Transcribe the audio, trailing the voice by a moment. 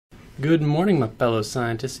Good morning, my fellow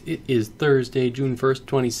scientists. It is Thursday, June 1st,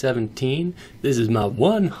 2017. This is my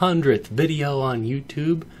 100th video on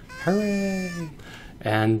YouTube. Hooray!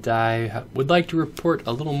 And I would like to report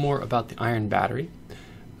a little more about the iron battery.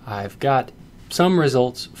 I've got some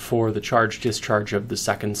results for the charge-discharge of the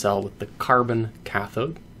second cell with the carbon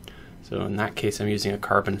cathode. So in that case, I'm using a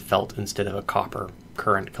carbon felt instead of a copper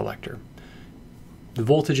current collector. The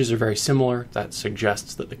voltages are very similar. That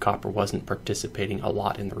suggests that the copper wasn't participating a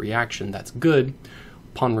lot in the reaction. That's good.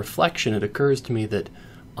 Upon reflection, it occurs to me that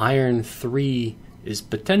iron 3 is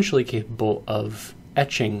potentially capable of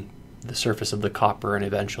etching the surface of the copper and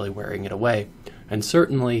eventually wearing it away. And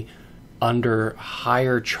certainly under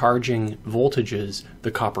higher charging voltages,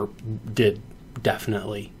 the copper did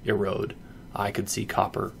definitely erode. I could see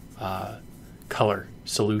copper color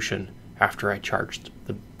solution after I charged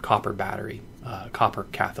the copper battery, copper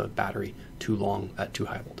cathode battery too long at too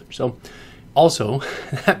high voltage. So also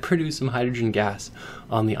that produced some hydrogen gas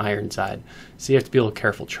on the iron side. So you have to be a little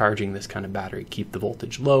careful charging this kind of battery. Keep the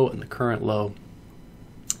voltage low and the current low.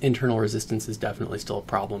 Internal resistance is definitely still a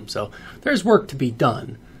problem. So there's work to be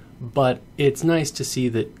done, but it's nice to see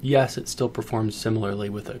that yes, it still performs similarly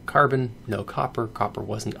with a carbon, no copper. Copper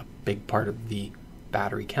wasn't a big part of the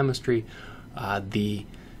battery chemistry. The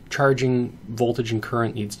charging voltage and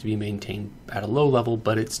current needs to be maintained at a low level,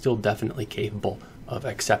 but it's still definitely capable of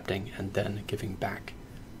accepting and then giving back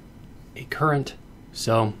a current.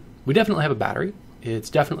 So we definitely have a battery.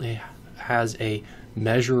 It definitely has a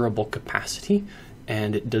measurable capacity,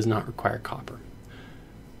 and it does not require copper.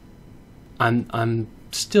 I'm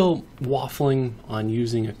still waffling on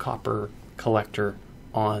using a copper collector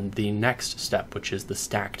on the next step, which is the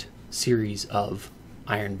stacked series of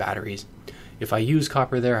iron batteries. If I use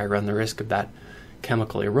copper there, I run the risk of that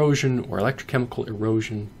chemical erosion or electrochemical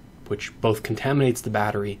erosion, which both contaminates the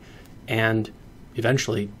battery and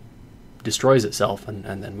eventually destroys itself, and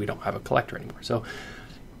then we don't have a collector anymore. So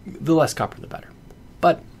the less copper, the better.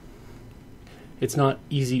 But it's not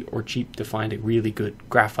easy or cheap to find a really good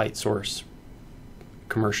graphite source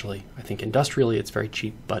commercially. I think industrially it's very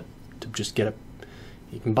cheap, but to just get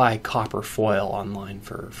you can buy copper foil online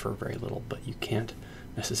for very little, but you can't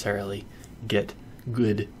necessarily get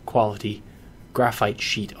good quality graphite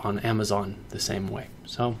sheet on Amazon the same way.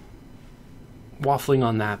 So waffling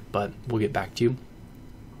on that, but we'll get back to you.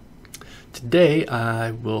 Today I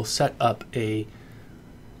will set up a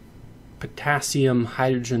potassium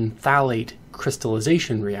hydrogen phthalate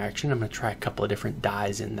crystallization reaction. I'm going to try a couple of different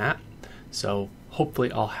dyes in that. So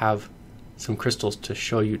hopefully I'll have some crystals to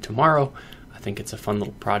show you tomorrow. I think it's a fun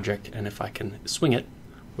little project, and if I can swing it,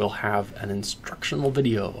 we'll have an instructional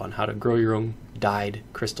video on how to grow your own dyed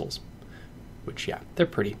crystals, which, yeah, they're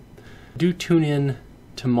pretty. Do tune in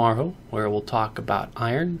tomorrow, where we'll talk about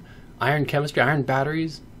iron chemistry, iron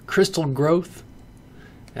batteries, crystal growth,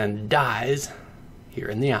 and dyes here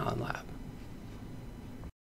in the Allen Lab.